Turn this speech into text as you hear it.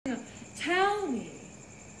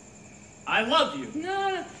I love you.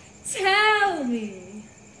 No, tell me.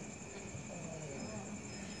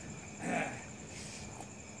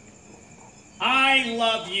 I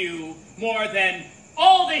love you more than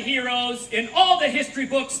all the heroes in all the history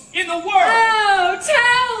books in the world. Oh,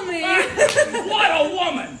 tell me. What a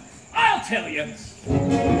woman. I'll tell you.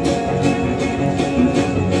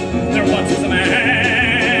 There once was a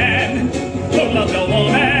man who loved a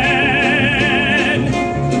woman.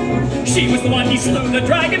 She was the one he slew the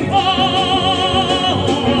dragon for.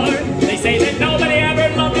 They say that nobody ever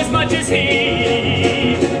loved as much as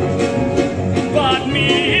he. But me.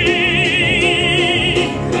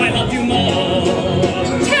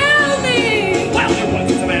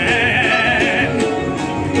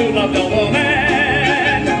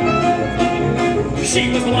 She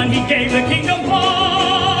was the one he gave the kingdom for.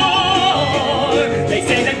 They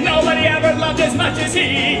say that nobody ever loved as much as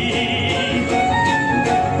he.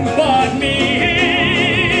 But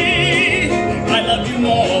me, I love you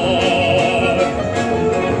more.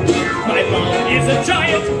 My love is a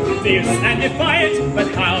giant, fierce and defiant,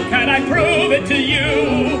 but how can I prove it to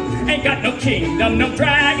you? Ain't got no kingdom, no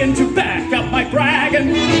dragon to back up my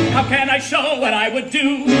bragging. How can I show what I would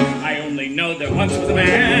do? I only know there once was a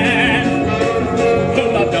man who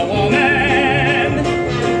loved a woman.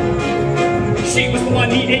 She was the one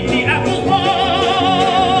he ate the apple for.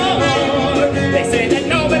 They say that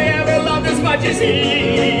nobody ever loved as much as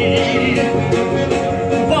he.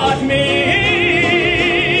 But me,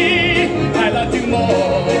 I loved you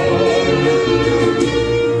more.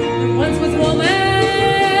 Once was a woman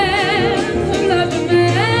who loved a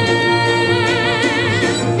man.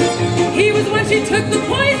 He was when she took the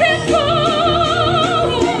poison for.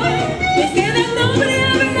 They say that nobody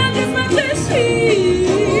ever loved as much as she.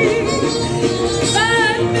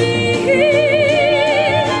 But me,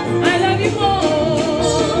 I love you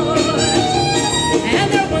more. And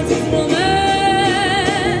there once was a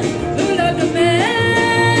woman who loved a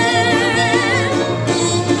man.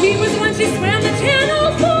 He was when she swam the channel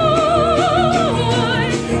for.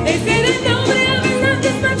 They say that nobody ever loved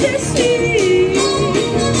as much as she.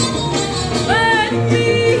 But me,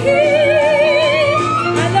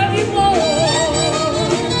 I love you more.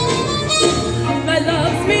 My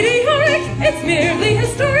love's meteoric, it's merely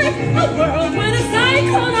historic. A whirlwind, a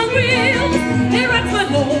cyclone on wheels. It wrecks my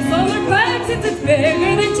whole solar plexus, it's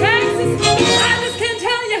bigger than Texas. I just can't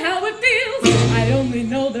tell you how it feels. I only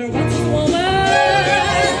know there once was a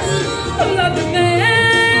woman who loved a man.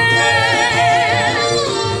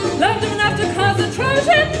 Loved him enough to cause a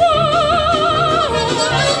Trojan War.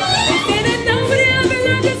 They say that nobody ever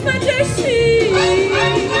loved as much as she.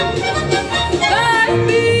 But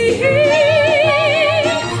me,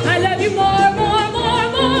 I love you more, more, more,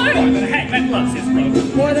 more. More than a hangman loves his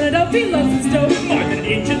rope. More than a dopey loves his dope. More than an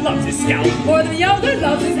Indian loves his scalp. More than a yodeler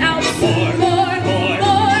loves his Alps. More, more, more,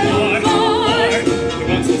 more, more, more. more. There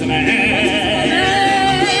once was a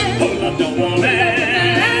man who loved a woman.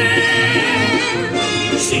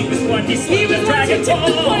 She was the one he slew the dragon for.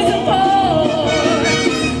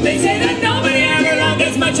 They say that nobody ever loved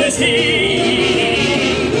as much as he.